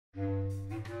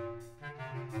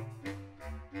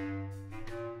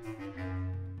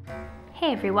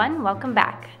Hey everyone, welcome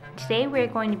back. Today we're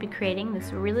going to be creating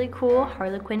this really cool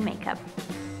Harlequin makeup.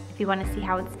 If you want to see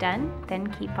how it's done,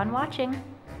 then keep on watching.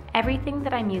 Everything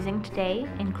that I'm using today,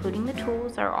 including the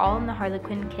tools, are all in the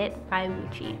Harlequin kit by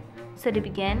Woochie. So to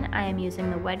begin, I am using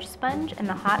the wedge sponge and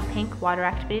the hot pink water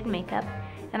activated makeup,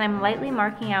 and I'm lightly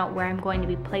marking out where I'm going to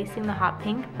be placing the hot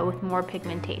pink, but with more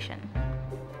pigmentation.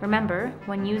 Remember,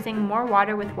 when using more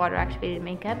water with water activated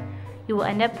makeup, you will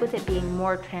end up with it being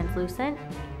more translucent,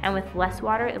 and with less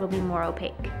water it will be more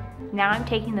opaque. Now I'm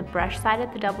taking the brush side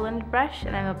of the double-ended brush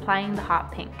and I'm applying the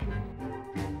hot pink.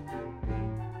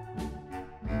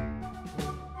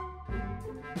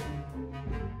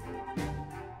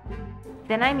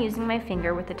 Then I'm using my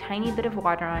finger with a tiny bit of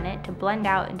water on it to blend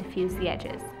out and diffuse the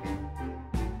edges.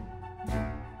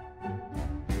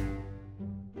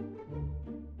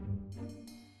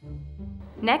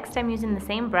 Next, I'm using the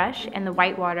same brush and the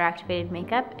white water activated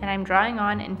makeup, and I'm drawing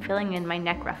on and filling in my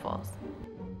neck ruffles.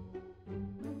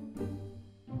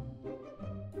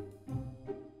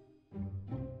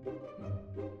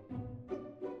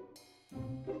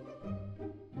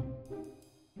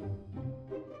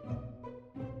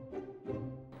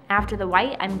 After the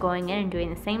white, I'm going in and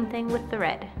doing the same thing with the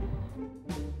red.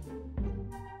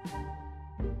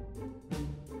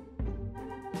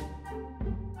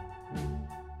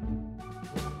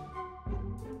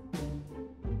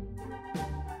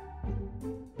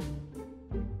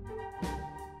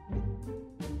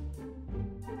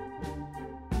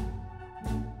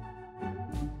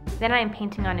 Then I am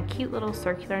painting on a cute little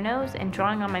circular nose and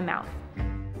drawing on my mouth.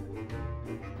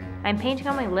 I'm painting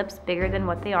on my lips bigger than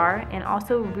what they are and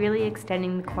also really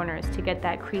extending the corners to get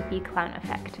that creepy clown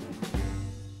effect.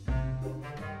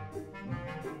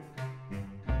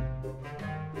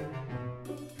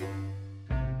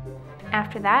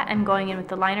 After that, I'm going in with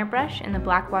the liner brush and the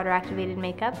black water activated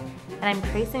makeup, and I'm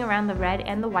tracing around the red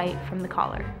and the white from the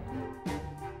collar.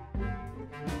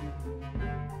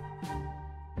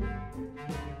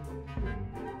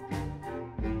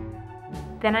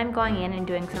 Then I'm going in and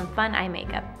doing some fun eye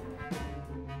makeup.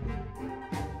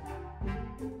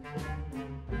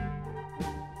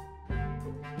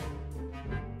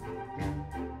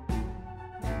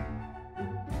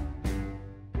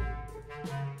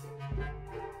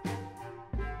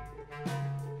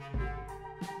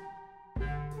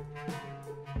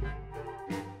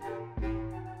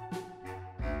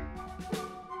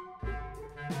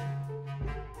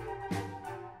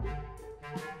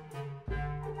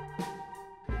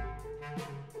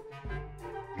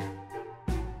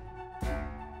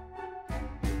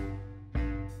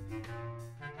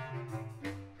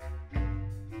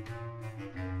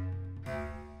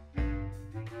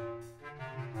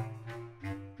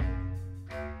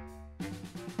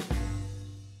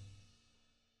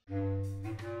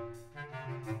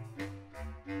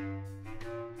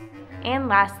 And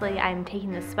lastly, I'm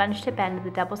taking the sponge tip end of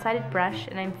the double-sided brush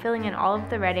and I'm filling in all of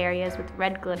the red areas with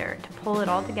red glitter to pull it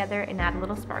all together and add a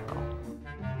little sparkle.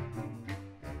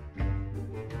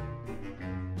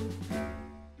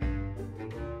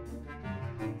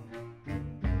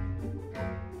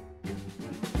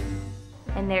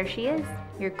 And there she is,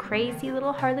 your crazy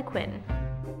little Harlequin.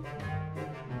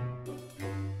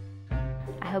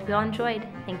 I hope you all enjoyed.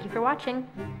 Thank you for watching.